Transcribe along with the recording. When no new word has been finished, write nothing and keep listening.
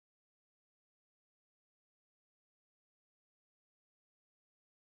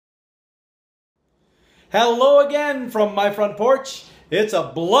Hello again from my front porch. It's a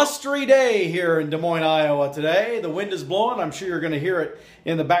blustery day here in Des Moines, Iowa today. The wind is blowing. I'm sure you're going to hear it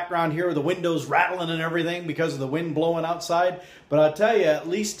in the background here, the windows rattling and everything because of the wind blowing outside. But I'll tell you, at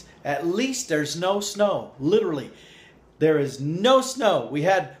least there's no snow. Literally, there is no snow. We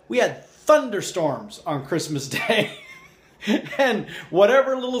had thunderstorms on Christmas Day. And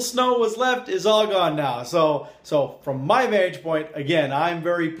whatever little snow was left is all gone now. So from my vantage point, again, I'm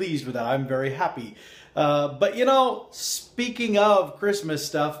very pleased with that. I'm very happy. But you know, speaking of Christmas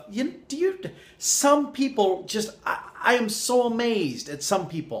stuff, some people just, I am so amazed at some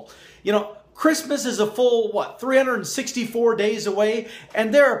people. You know, Christmas is a full, 364 days away,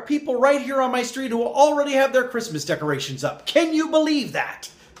 and there are people right here on my street who already have their Christmas decorations up. Can you believe that?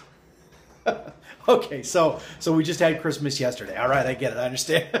 Okay, so we just had Christmas yesterday. All right, I get it. I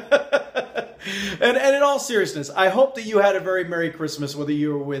understand. And in all seriousness, I hope that you had a very Merry Christmas, whether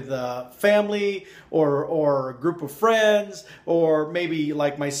you were with family or a group of friends, or maybe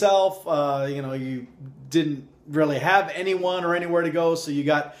like myself, you didn't really have anyone or anywhere to go, so you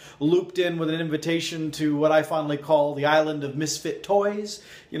got looped in with an invitation to what I fondly call the island of misfit toys.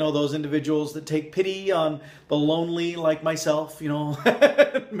 You know, those individuals that take pity on the lonely like myself,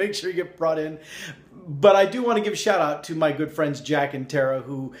 make sure you get brought in. But I do want to give a shout out to my good friends Jack and Tara,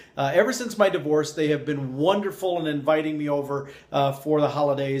 who ever since my divorce, they have been wonderful in inviting me over for the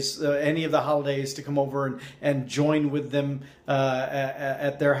holidays, any of the holidays, to come over and join with them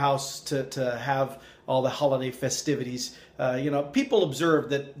at their house to have all the holiday festivities. People observe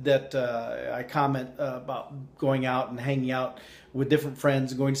that I comment about going out and hanging out with different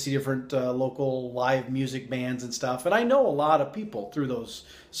friends and going to see different local live music bands and stuff. And I know a lot of people through those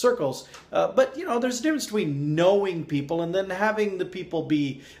circles. But, there's a difference between knowing people and then having the people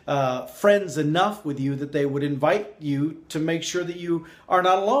be friends enough with you that they would invite you to make sure that you are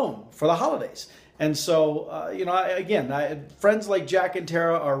not alone for the holidays. And so, friends like Jack and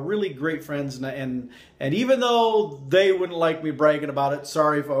Tara are really great friends. And even though they wouldn't like me bragging about it,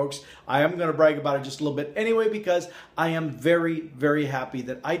 sorry, folks, I am going to brag about it just a little bit anyway, because I am very, very happy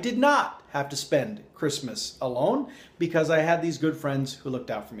that I did not have to spend Christmas alone, because I had these good friends who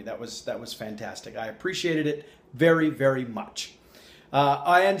looked out for me. That was fantastic. I appreciated it very, very much.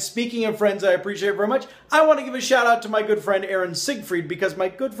 And speaking of friends I appreciate very much, I want to give a shout out to my good friend Aaron Siegfried, because my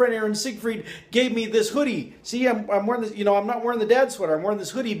good friend Aaron Siegfried gave me this hoodie. See, I'm wearing this, I'm not wearing the dad sweater. I'm wearing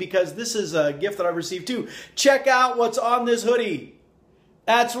this hoodie because this is a gift that I received too. Check out what's on this hoodie.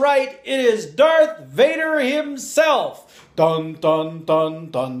 That's right, it is Darth Vader himself. Dun dun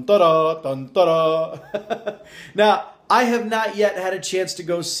dun dun da da dun da da. Now, I have not yet had a chance to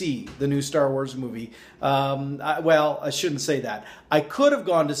go see the new Star Wars movie. I shouldn't say that. I could have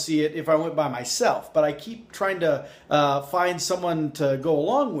gone to see it if I went by myself, but I keep trying to find someone to go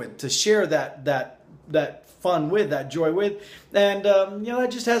along with, to share that fun with, that joy with, and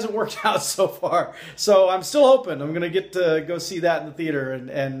that just hasn't worked out so far. So I'm still hoping I'm going to get to go see that in the theater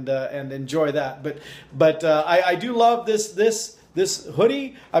and enjoy that. But I do love this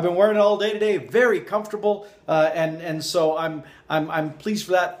hoodie. I've been wearing it all day today. Very comfortable, and so I'm pleased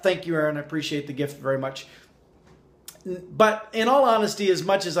for that. Thank you, Aaron. I appreciate the gift very much. But in all honesty, as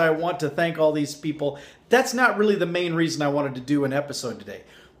much as I want to thank all these people, that's not really the main reason I wanted to do an episode today.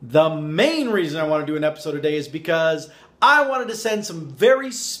 The main reason I want to do an episode today is because I wanted to send some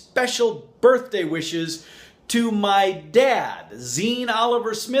very special birthday wishes to my dad, Zine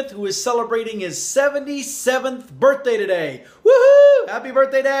Oliver Smith, who is celebrating his 77th birthday today. Woohoo! Happy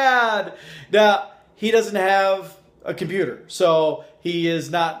birthday, Dad! Now, he doesn't have a computer, so he is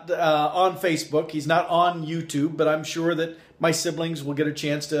not on Facebook. He's not on YouTube, but I'm sure that my siblings will get a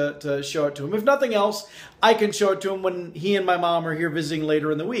chance to show it to him. If nothing else, I can show it to him when he and my mom are here visiting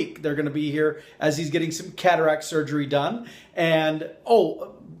later in the week. They're going to be here as he's getting some cataract surgery done. And,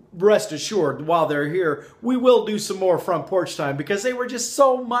 rest assured, while they're here, we will do some more front porch time, because they were just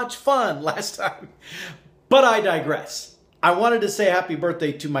so much fun last time. But I digress. I wanted to say happy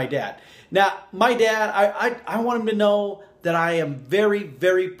birthday to my dad. Now, my dad, I want him to know that I am very,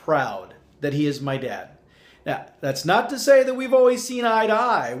 very proud that he is my dad. Now, that's not to say that we've always seen eye to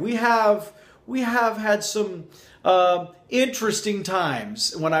eye. We have had some interesting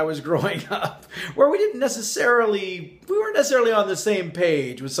times when I was growing up where we weren't necessarily on the same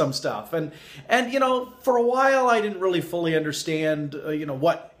page with some stuff. And for a while I didn't really fully understand,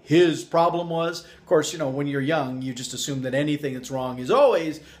 what his problem was. Of course, when you're young, you just assume that anything that's wrong is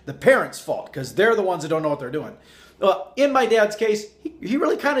always the parents' fault, because they're the ones that don't know what they're doing. In my dad's case, he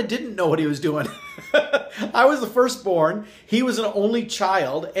really kind of didn't know what he was doing. I was the firstborn. He was an only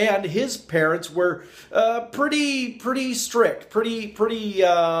child, and his parents were pretty strict, pretty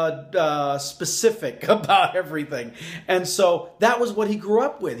specific about everything. And so that was what he grew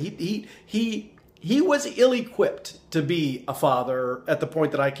up with. He was ill-equipped to be a father at the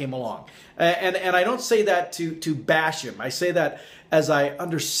point that I came along. And I don't say that to bash him. I say that as I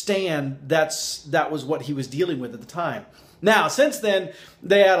understand that was what he was dealing with at the time. Now, since then,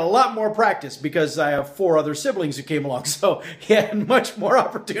 they had a lot more practice because I have 4 other siblings who came along. So he had much more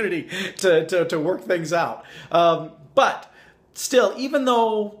opportunity to work things out. But still, even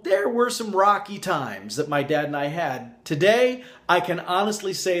though there were some rocky times that my dad and I had, today I can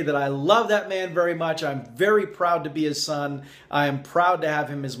honestly say that I love that man very much. I'm very proud to be his son. I am proud to have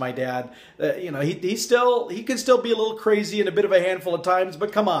him as my dad. You know, he can still be a little crazy and a bit of a handful at times,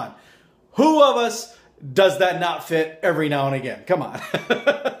 but come on. Who of us does that not fit every now and again? Come on.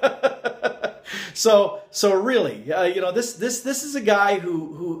 So really, you know, this is a guy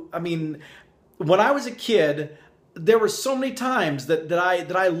who I mean, when I was a kid, there were so many times that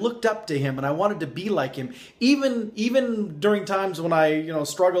I looked up to him and I wanted to be like him. Even during times when I, you know,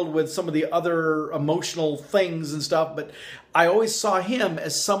 struggled with some of the other emotional things and stuff, but I always saw him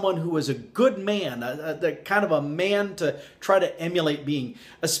as someone who was a good man, the kind of a man to try to emulate being,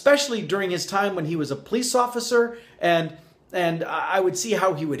 especially during his time when he was a police officer, and I would see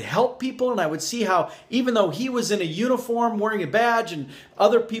how he would help people, and I would see how, even though he was in a uniform wearing a badge and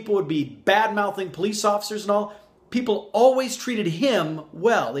other people would be bad-mouthing police officers and all, people always treated him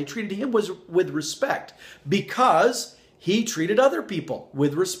well. They treated him with respect because he treated other people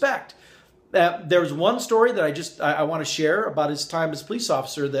with respect. There's one story that I want to share about his time as police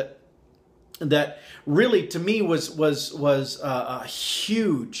officer that really to me was a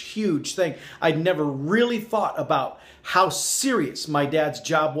huge thing. I'd never really thought about how serious my dad's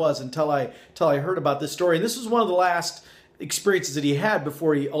job was until I heard about this story. And this was one of the last experiences that he had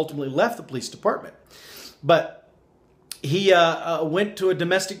before he ultimately left the police department. But he went to a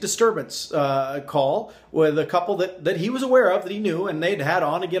domestic disturbance call with a couple that he was aware of, that he knew, and they'd had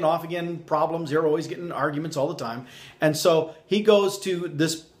on again, off again problems. They were always getting arguments all the time. And so he goes to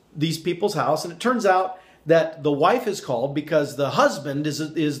these people's house, and it turns out that the wife is called because the husband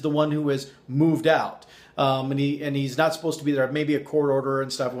is the one who has moved out. And he's not supposed to be there. Maybe a court order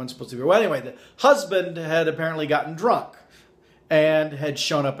and stuff. He wasn't supposed to be there. Well, anyway, the husband had apparently gotten drunk and had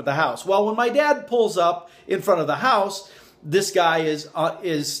shown up at the house. Well, when my dad pulls up in front of the house, this guy is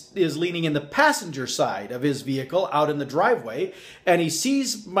leaning in the passenger side of his vehicle out in the driveway, and he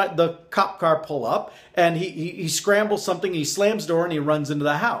sees the cop car pull up, and he scrambles something, he slams the door, and he runs into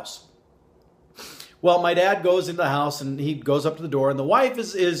the house. Well, my dad goes into the house, and he goes up to the door, and the wife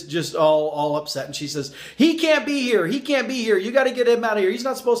is just all upset, and she says, he can't be here, you got to get him out of here, he's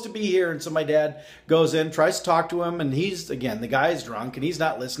not supposed to be here. And so my dad goes in, tries to talk to him, and the guy's drunk, and he's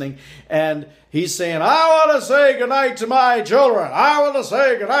not listening, and he's saying, I want to say goodnight to my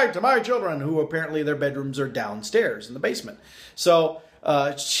children, who apparently their bedrooms are downstairs in the basement. So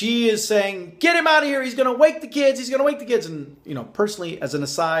she is saying, get him out of here. He's going to wake the kids. And, you know, personally, as an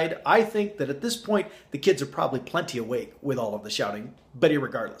aside, I think that at this point, the kids are probably plenty awake with all of the shouting, but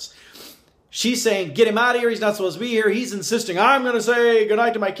irregardless. She's saying, get him out of here. He's not supposed to be here. He's insisting, I'm going to say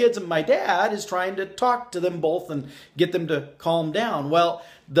goodnight to my kids. And my dad is trying to talk to them both and get them to calm down. Well,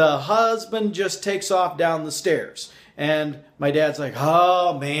 the husband just takes off down the stairs. And my dad's like,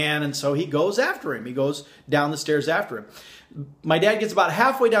 oh, man. And so he goes after him. He goes down the stairs after him. My dad gets about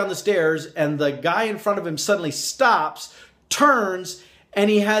halfway down the stairs, and the guy in front of him suddenly stops, turns, and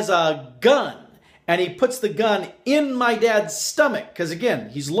he has a gun. And he puts the gun in my dad's stomach, because again,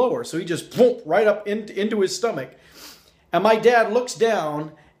 he's lower, so he just boom, right up into his stomach. And my dad looks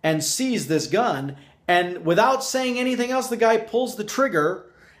down and sees this gun, and without saying anything else, the guy pulls the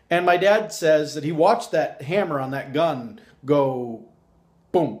trigger, and my dad says that he watched that hammer on that gun go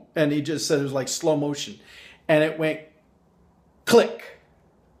boom, and he just said it was like slow motion. And it went click.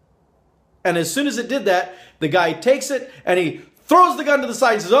 And as soon as it did that, the guy takes it and he throws the gun to the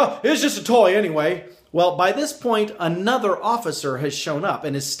side and says, oh, it's just a toy anyway. Well, by this point, another officer has shown up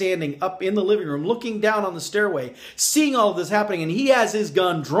and is standing up in the living room, looking down on the stairway, seeing all of this happening, and he has his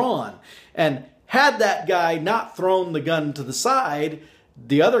gun drawn. And had that guy not thrown the gun to the side,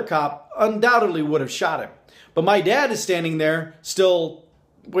 the other cop undoubtedly would have shot him. But my dad is standing there still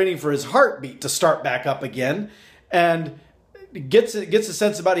waiting for his heartbeat to start back up again, and gets a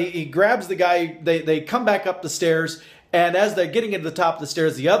sense about it. He grabs the guy, they come back up the stairs, and as they're getting into the top of the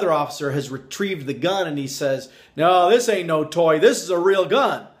stairs, the other officer has retrieved the gun, and he says, no, this ain't no toy, this is a real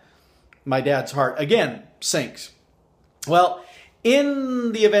gun. My dad's heart, again, sinks. Well,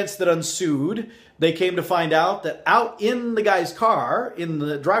 in the events that ensued, they came to find out that out in the guy's car, in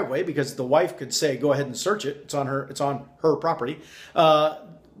the driveway, because the wife could say, go ahead and search it, it's on her property,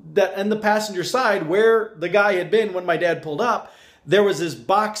 that in the passenger side where the guy had been when my dad pulled up, there was this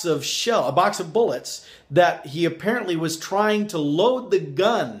box of a box of bullets that he apparently was trying to load the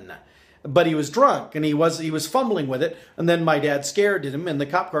gun. But he was drunk and he was fumbling with it. And then my dad scared him in the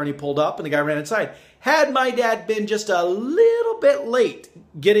cop car and he pulled up and the guy ran inside. Had my dad been just a little bit late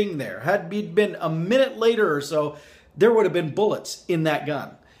getting there, had he been a minute later or so, there would have been bullets in that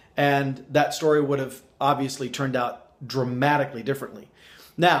gun. And that story would have obviously turned out dramatically differently.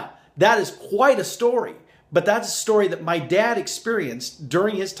 Now, that is quite a story. But that's a story that my dad experienced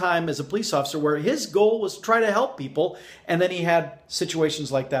during his time as a police officer, where his goal was to try to help people, and then he had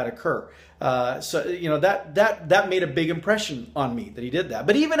situations like that occur. So you know, that made a big impression on me that he did that.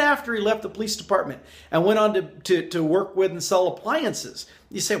 But even after he left the police department and went on to work with and sell appliances,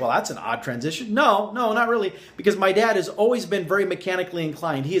 you say, well, that's an odd transition. No, not really, because my dad has always been very mechanically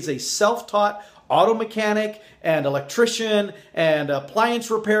inclined. He is a self-taught auto mechanic and electrician and appliance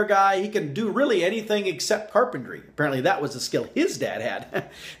repair guy. He can do really anything except carpentry. Apparently that was a skill his dad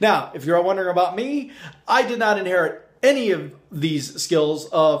had. Now, if you're wondering about me, I did not inherit any of these skills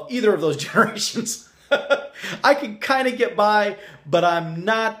of either of those generations. I can kind of get by, but I'm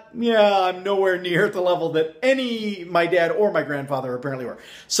nowhere near at the level that my dad or my grandfather apparently were.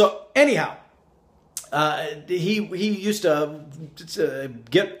 So anyhow, he used to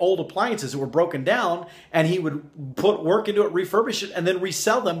get old appliances that were broken down, and he would put work into it, refurbish it, and then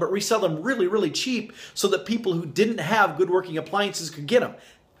resell them, but resell them really, really cheap so that people who didn't have good working appliances could get them.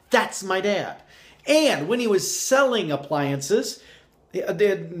 That's my dad. And when he was selling appliances,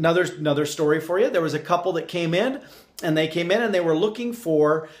 another story for you. There was a couple that came in, and they were looking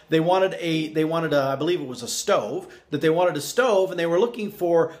for, they wanted a, I believe it was a stove, that they wanted a stove, and they were looking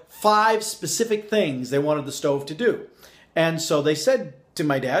for 5 specific things they wanted the stove to do. And so they said to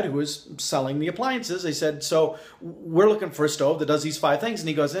my dad, who was selling the appliances, they said, so we're looking for a stove that does these 5 things. And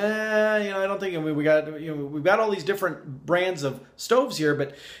he goes, I don't think, we've got all these different brands of stoves here,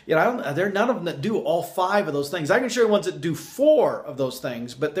 but there are none of them that do all 5 of those things. I can show you ones that do 4 of those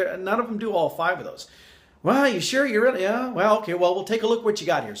things, but none of them do all 5 of those. Well, you sure you're really? Yeah. Well, okay. Well, we'll take a look what you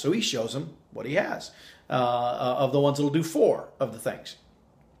got here. So he shows them what he has of the ones that'll do 4 of the things.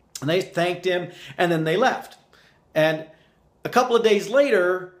 And they thanked him, and then they left. And a couple of days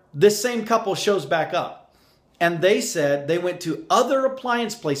later, this same couple shows back up. And they said they went to other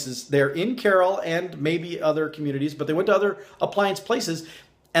appliance places there in Carroll and maybe other communities, but they went to other appliance places,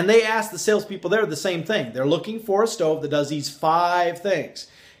 and they asked the salespeople there the same thing. They're looking for a stove that does these 5 things.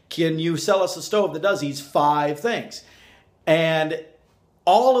 Can you sell us a stove that does these 5 things? And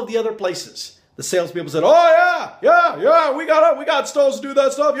all of the other places, the salespeople said, oh, yeah, we got stoves to do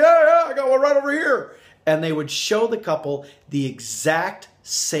that stuff. Yeah, I got one right over here. And they would show the couple the exact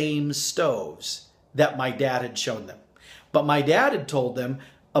same stoves that my dad had shown them. But my dad had told them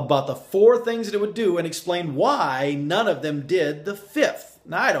about the 4 things that it would do and explained why none of them did the 5th.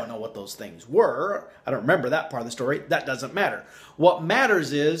 Now, I don't know what those things were. I don't remember that part of the story. That doesn't matter. What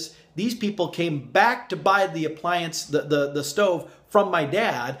matters is these people came back to buy the appliance, the stove from my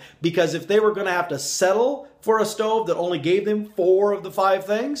dad, because if they were going to have to settle for a stove that only gave them 4 of the 5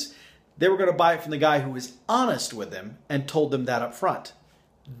 things, they were going to buy it from the guy who was honest with them and told them that up front.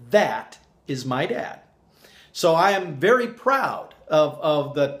 That is my dad. So I am very proud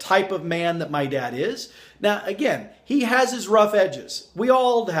of the type of man that my dad is. Now, again, he has his rough edges. We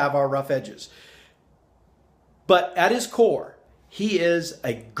all have our rough edges. But at his core, he is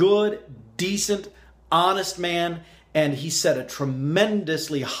a good, decent, honest man, and he set a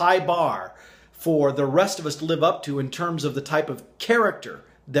tremendously high bar for the rest of us to live up to in terms of the type of character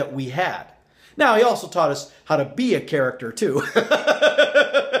that we had. Now, he also taught us how to be a character, too.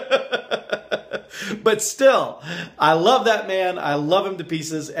 But still, I love that man. I love him to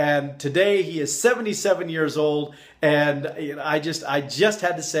pieces. And today he is 77 years old. And I just had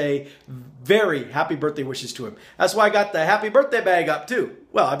to say very happy birthday wishes to him. That's why I got the happy birthday bag up too.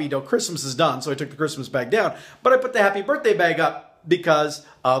 Well, I mean, Christmas is done, so I took the Christmas bag down. But I put the happy birthday bag up because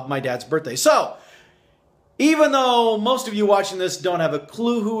of my dad's birthday. So, even though most of you watching this don't have a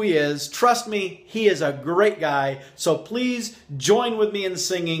clue who he is, trust me, he is a great guy. So please join with me in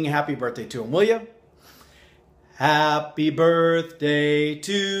singing happy birthday to him, will you? Happy birthday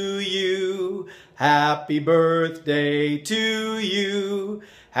to you. Happy birthday to you.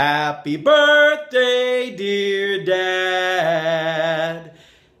 Happy birthday, dear Dad.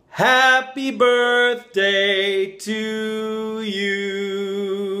 Happy birthday to you.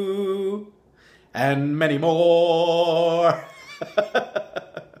 and many more.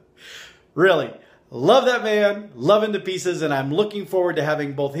 Really, love that man, love him to pieces, and I'm looking forward to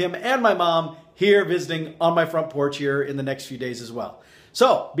having both him and my mom here visiting on my front porch here in the next few days as well.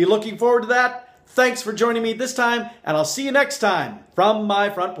 So, be looking forward to that. Thanks for joining me this time, and I'll see you next time from my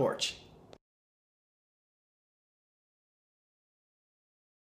front porch.